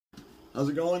How's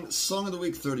it going? Song of the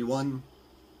Week 31.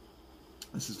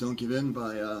 This is Don't Give In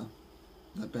by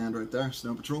that band right there,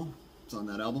 Snow Patrol. It's on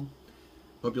that album.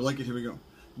 Hope you like it. Here we go.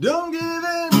 Don't give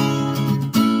in.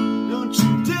 Don't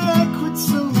you dare quit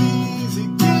so easy.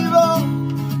 Give up.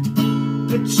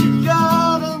 That you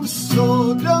got 'em,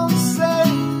 so don't say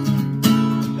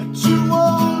that you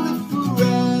won't live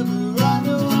forever. I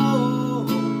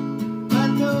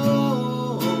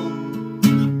know.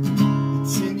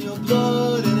 It's in your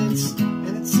blood and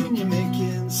it's in your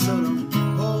making. So don't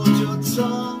hold your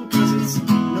tongue, 'cause it's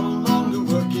no longer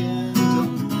working.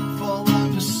 Don't fall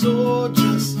on your sword,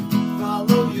 just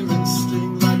follow your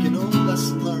instinct like an old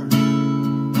lesson learned.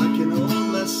 Like an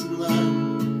old lesson learned.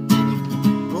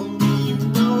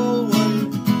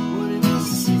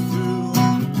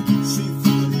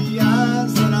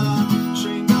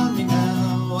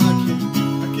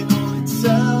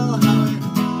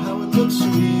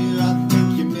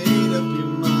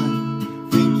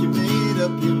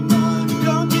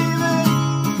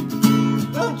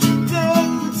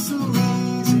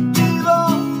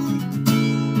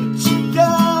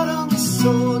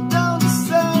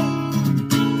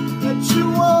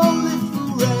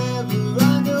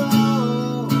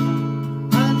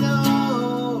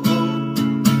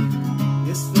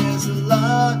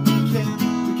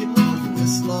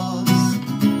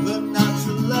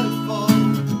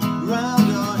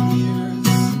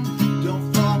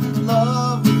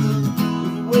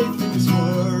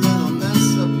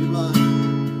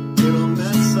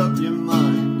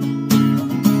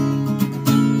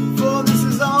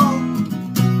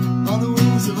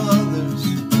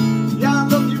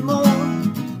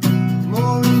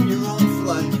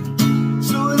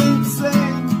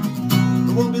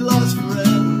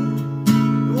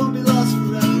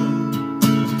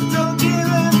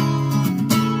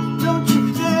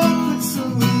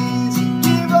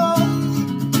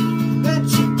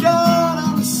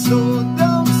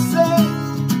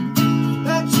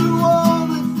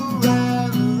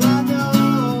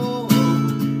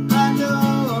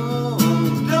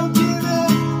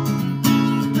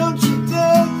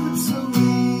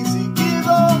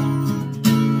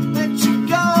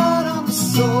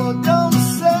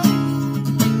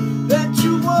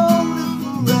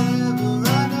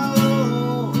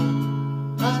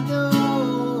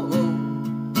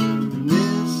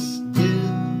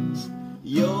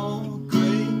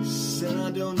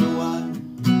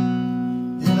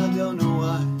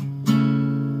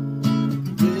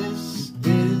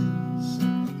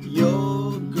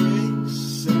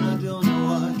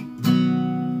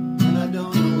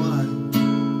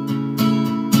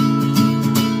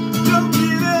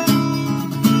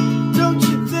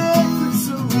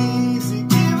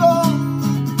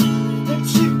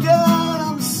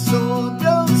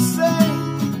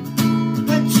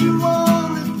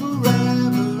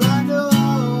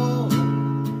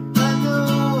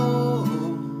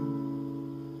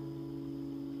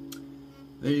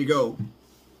 There you go.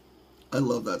 I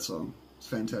love that song. It's a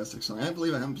fantastic song. I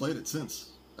believe I haven't played it since.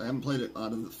 I haven't played it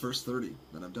out of the first 30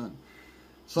 that I've done.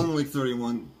 Song of the Week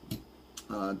 31,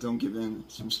 Don't Give In.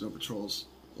 It's from Snow Patrol's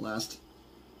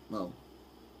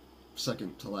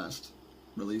second to last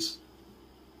release.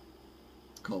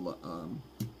 It's called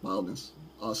Wildness.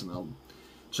 Awesome album.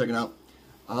 Check it out.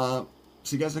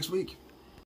 See you guys next week.